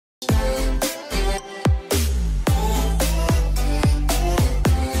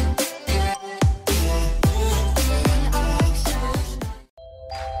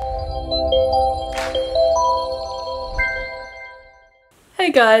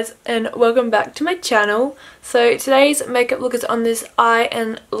Hey guys, and welcome back to my channel. So today's makeup look is on this eye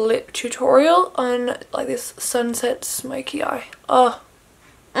and lip tutorial on like this sunset smoky eye. I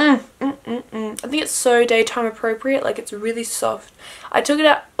think it's so daytime appropriate, like it's really soft. I took it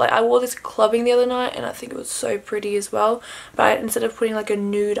out, like I wore this clubbing the other night and I think it was so pretty as well. But instead of putting like a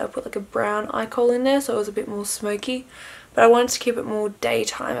nude, I put like a brown eye kohl in there so it was a bit more smoky. But I wanted to keep it more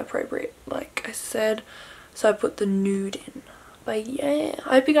daytime appropriate, like I said, so I put the nude in. But yeah,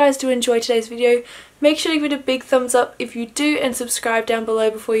 I hope you guys do enjoy today's video. Make sure you give it a big thumbs up if you do and subscribe down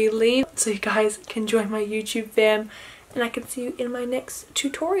below before you leave so you guys can join my YouTube fam and I can see you in my next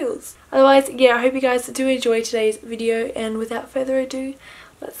tutorials. Otherwise, yeah, I hope you guys do enjoy today's video, and without further ado,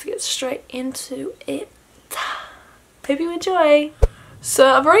 let's get straight into it. Hope you enjoy.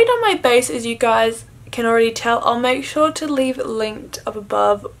 So I've already done my base, as you guys can already tell. I'll make sure to leave linked up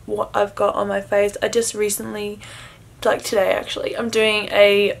above what I've got on my face. I just recently, like today actually, I'm doing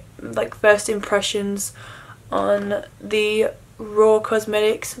a like first impressions on the Raw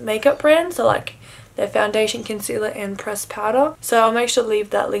Cosmetics makeup brand, so like their foundation, concealer and pressed powder. So I'll make sure to leave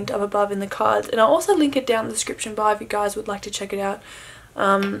that linked up above in the cards, and I'll also link it down in the description bar if you guys would like to check it out.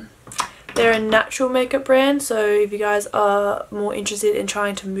 They're a natural makeup brand, so if you guys are more interested in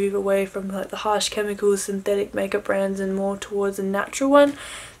trying to move away from like the harsh chemicals, synthetic makeup brands and more towards a natural one,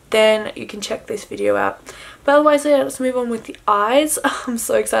 then you can check this video out. But otherwise, yeah, let's move on with the eyes. I'm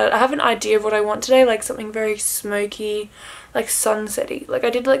so excited. I have an idea of what I want today, like something very smoky, like sunsetty. Like I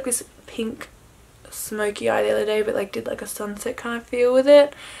did like this pink smoky eye the other day, but like did like a sunset kind of feel with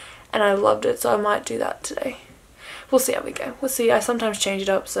it, and I loved it, so I might do that today. We'll see how we go. We'll see. I sometimes change it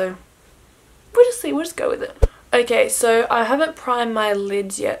up, so we'll just see. We'll just go with it. Okay, so I haven't primed my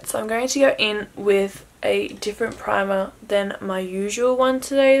lids yet, so I'm going to go in with a different primer than my usual one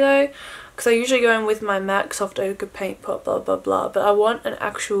today though, because I usually go in with my MAC Soft Ochre Paint Pot blah blah blah, but I want an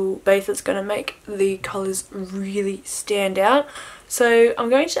actual base that's going to make the colours really stand out. So I'm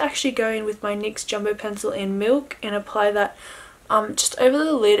going to actually go in with my NYX Jumbo Pencil in Milk and apply that just over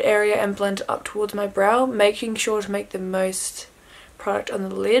the lid area and blend it up towards my brow, making sure to make the most product on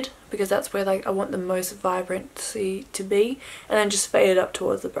the lid because that's where like I want the most vibrancy to be, and then just fade it up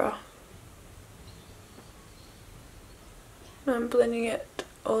towards the brow. I'm blending it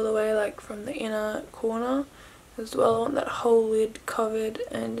all the way like from the inner corner as well. I want that whole lid covered,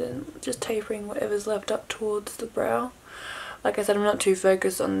 and then just tapering whatever's left up towards the brow. Like I said, I'm not too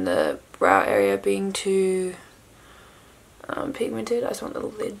focused on the brow area being too pigmented. I just want the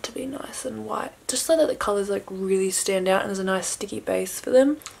lid to be nice and white, just so that the colours like really stand out and there's a nice sticky base for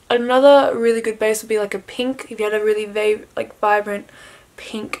them. Another really good base would be like a pink. If you had a really like vibrant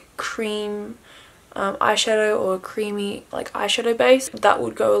pink cream eyeshadow or a creamy like eyeshadow base, that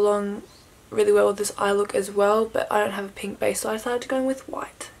would go along really well with this eye look as well, but I don't have a pink base, so I decided to go in with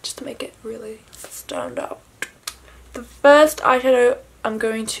white just to make it really stand out. The first eyeshadow I'm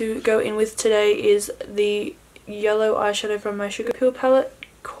going to go in with today is the yellow eyeshadow from my Sugar Pill palette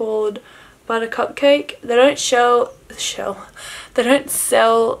called Butter Cupcake. They don't sell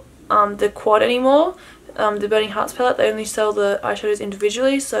the quad anymore, the Burning Hearts palette. They only sell the eyeshadows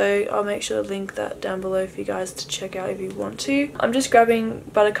individually, so I'll make sure to link that down below for you guys to check out if you want to. I'm just grabbing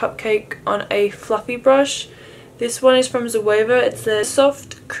Butter Cupcake on a fluffy brush. This one is from Zoeva. It's a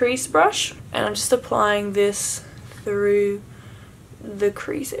soft crease brush, and I'm just applying this through the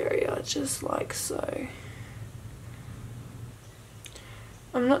crease area just like so.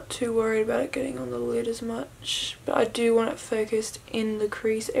 I'm not too worried about it getting on the lid as much, but I do want it focused in the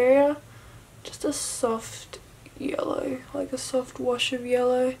crease area. Just a soft yellow, like a soft wash of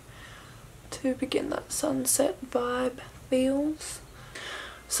yellow to begin that sunset vibe feels.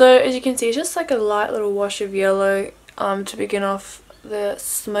 So as you can see, it's just like a light little wash of yellow to begin off the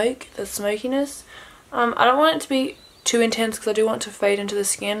smokiness. I don't want it to be too intense because I do want to fade into the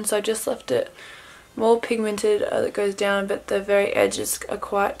skin, so I just left it more pigmented as it goes down, but the very edges are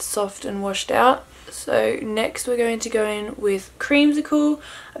quite soft and washed out. So next we're going to go in with Creamsicle.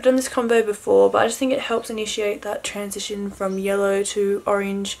 I've done this combo before, but I just think it helps initiate that transition from yellow to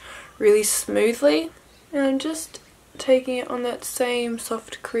orange really smoothly. And I'm just taking it on that same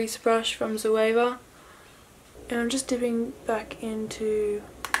soft crease brush from Zoeva, and I'm just dipping back into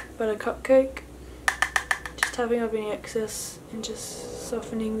Butter Cupcake, just tapping up any excess and just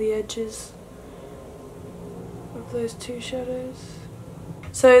softening the edges of those two shadows.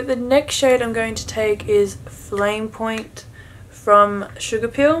 So the next shade I'm going to take is Flame Point from Sugar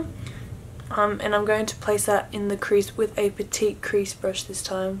Pill, and I'm going to place that in the crease with a petite crease brush this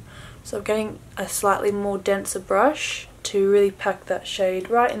time. So I'm getting a slightly more denser brush to really pack that shade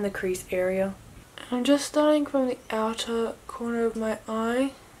right in the crease area. I'm just starting from the outer corner corner of my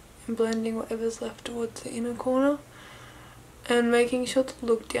eye and blending whatever's left towards the inner corner, and making sure to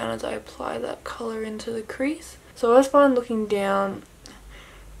look down as I apply that colour into the crease. So I always find looking down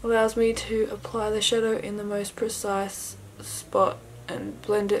allows me to apply the shadow in the most precise spot and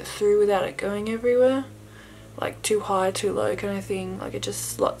blend it through without it going everywhere, like too high, too low kind of thing, like it just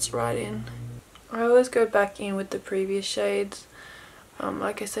slots right in. I always go back in with the previous shades,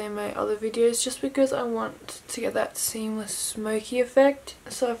 like I say in my other videos, just because I want to get that seamless smoky effect.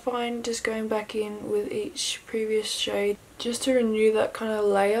 So I find just going back in with each previous shade just to renew that kind of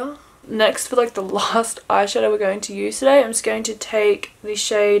layer. Next, for like the last eyeshadow we're going to use today, I'm just going to take the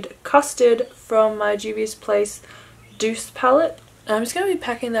shade Custard from my Juvia's Place Deuce palette. And I'm just going to be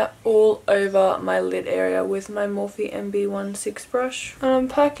packing that all over my lid area with my Morphe MB16 brush. And I'm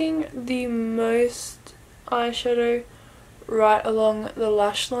packing the most eyeshadow right along the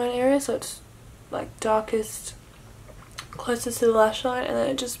lash line area, so it's like darkest closest to the lash line, and then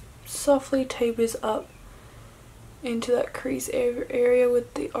it just softly tapers up into that crease area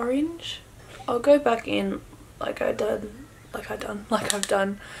with the orange. I'll go back in like I've done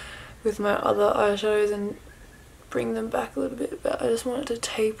with my other eyeshadows and bring them back a little bit, but I just want it to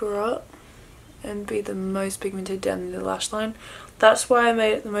taper up and be the most pigmented down the lash line. That's why I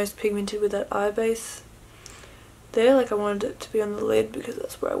made it the most pigmented with that eye base there. Like I wanted it to be on the lid because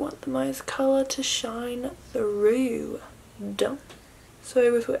that's where I want the most colour to shine through. Done.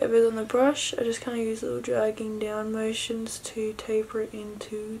 So with whatever's on the brush, I just kind of use little dragging down motions to taper it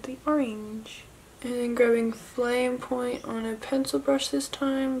into the orange. And then grabbing Flame Point on a pencil brush this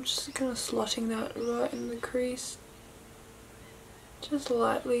time, just kind of slotting that right in the crease. Just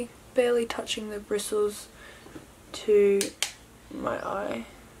lightly, barely touching the bristles to my eye.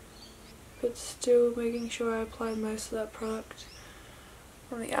 But still making sure I apply most of that product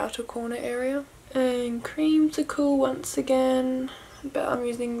on the outer corner area. And Creamsicle once again, but I'm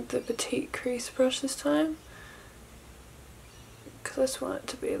using the Petite Crease brush this time because I just want it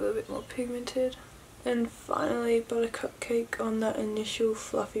to be a little bit more pigmented. And finally Buttercup Cake on that initial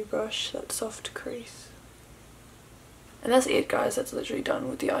fluffy brush, that soft crease. And that's it guys, that's literally done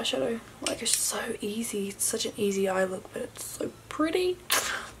with the eyeshadow. Like it's so easy, it's such an easy eye look, but it's so pretty.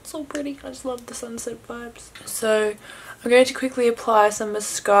 So pretty. I just love the sunset vibes. So I'm going to quickly apply some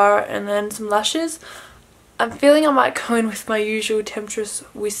mascara and then some lashes. I'm feeling I might go in with my usual Temptress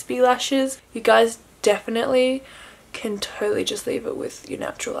wispy lashes. You guys definitely can totally just leave it with your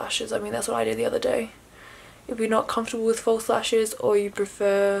natural lashes. I mean, that's what I did the other day. If you're not comfortable with false lashes or you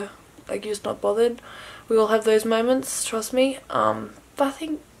prefer, like, you're just not bothered, we all have those moments, trust me. But I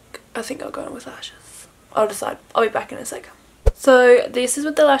think I'll go in with lashes. I'll decide. I'll be back in a second. So this is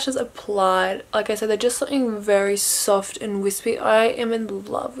what the lashes applied. Like I said, they're just something very soft and wispy. I am in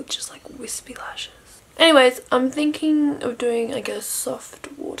love with just like wispy lashes. Anyways, I'm thinking of doing like a soft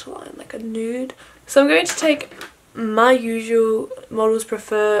waterline, like a nude. So I'm going to take my usual models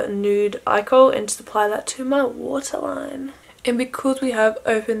prefer nude eye kohl and just apply that to my waterline. And because we have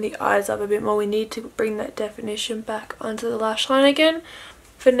opened the eyes up a bit more, we need to bring that definition back onto the lash line again.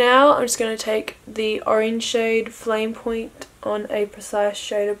 For now, I'm just going to take the orange shade Flame Point on a precise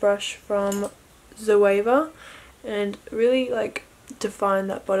shader brush from Zoeva and really like define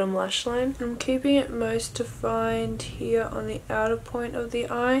that bottom lash line. I'm keeping it most defined here on the outer point of the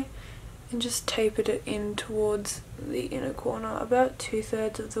eye and just tapered it in towards the inner corner about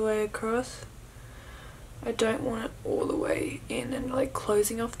 2/3 of the way across. I don't want it all the way in and like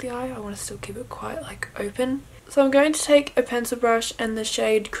closing off the eye. I want to still keep it quite like open. So I'm going to take a pencil brush and the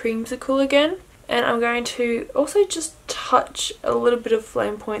shade Creamsicle again, and I'm going to also just touch a little bit of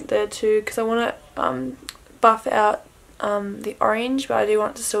Flame Point there too because I want to buff out the orange, but I do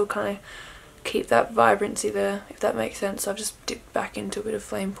want to still kind of keep that vibrancy there, if that makes sense. So I've just dipped back into a bit of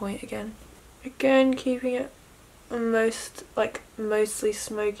Flame Point again. Again, keeping it mostly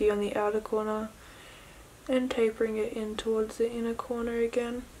smoky on the outer corner and tapering it in towards the inner corner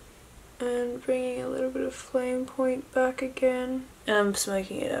again. And bringing a little bit of Flame Point back again. And I'm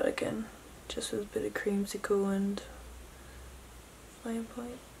smoking it out again, just with a bit of Creamsicle and Flame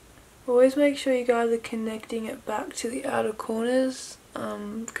Point. Always make sure you guys are connecting it back to the outer corners,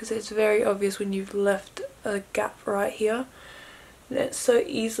 because it's very obvious when you've left a gap right here. And it's so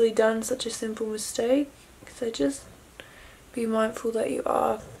easily done, such a simple mistake. So just be mindful that you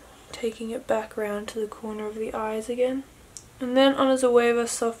are taking it back around to the corner of the eyes again. And then on a Zoeva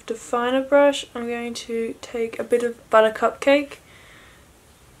soft definer brush, I'm going to take a bit of Buttercup Cake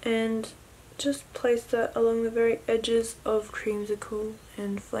and just place that along the very edges of Creamsicle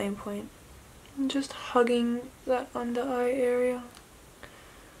and Flame Point. And just hugging that under eye area.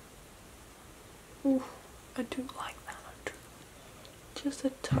 Ooh, I do like that. just a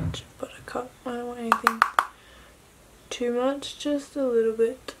touch of buttercup. I don't want anything too much, just a little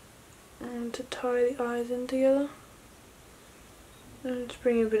bit to tie the eyes in together. And just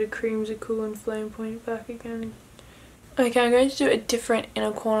bring a bit of creamsicle and flame point back again. Okay, I'm going to do a different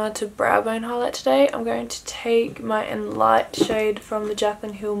inner corner to brow bone highlight today. I'm going to take my Enlight shade from the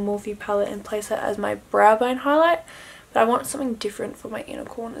Jaclyn Hill Morphe palette and place that as my brow bone highlight. But I want something different for my inner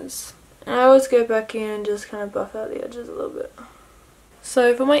corners. And I always go back in and just kind of buff out the edges a little bit.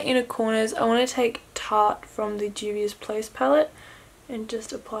 So for my inner corners, I want to take Tarte from the Juvia's Place palette and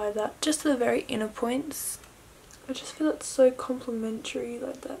just apply that just to the very inner points. I just feel it's so complimentary,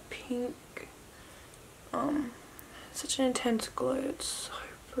 like that pink. Such an intense glow, it's so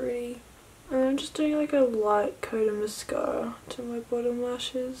pretty. And I'm just doing like a light coat of mascara to my bottom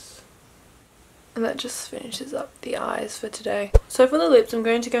lashes. And that just finishes up the eyes for today. So for the lips, I'm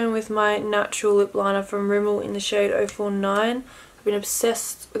going to go in with my natural lip liner from Rimmel in the shade 049. I've been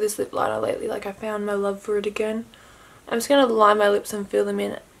obsessed with this lip liner lately, like I found my love for it again. I'm just going to line my lips and fill them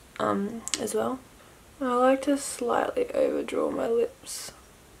in as well. I like to slightly overdraw my lips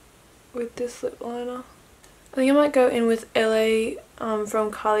with this lip liner. I think I might go in with LA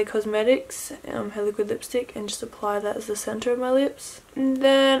from Kylie Cosmetics, her liquid lipstick, and just apply that as the centre of my lips. And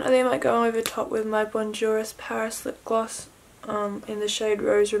then I think I might go over top with my Bonjourist Paris lip gloss in the shade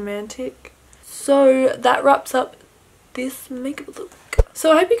Rose Romantic. So that wraps up this makeup look.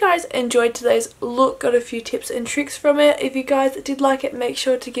 So I hope you guys enjoyed today's look, got a few tips and tricks from it. If you guys did like it, make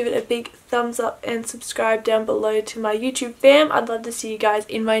sure to give it a big thumbs up and subscribe down below to my YouTube fam. I'd love to see you guys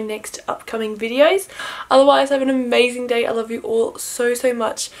in my next upcoming videos. Otherwise, have an amazing day. I love you all so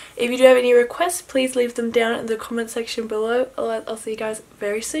much. If you do have any requests, please leave them down in the comment section below. Otherwise, I'll see you guys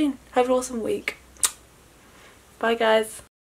very soon. Have an awesome week. Bye guys.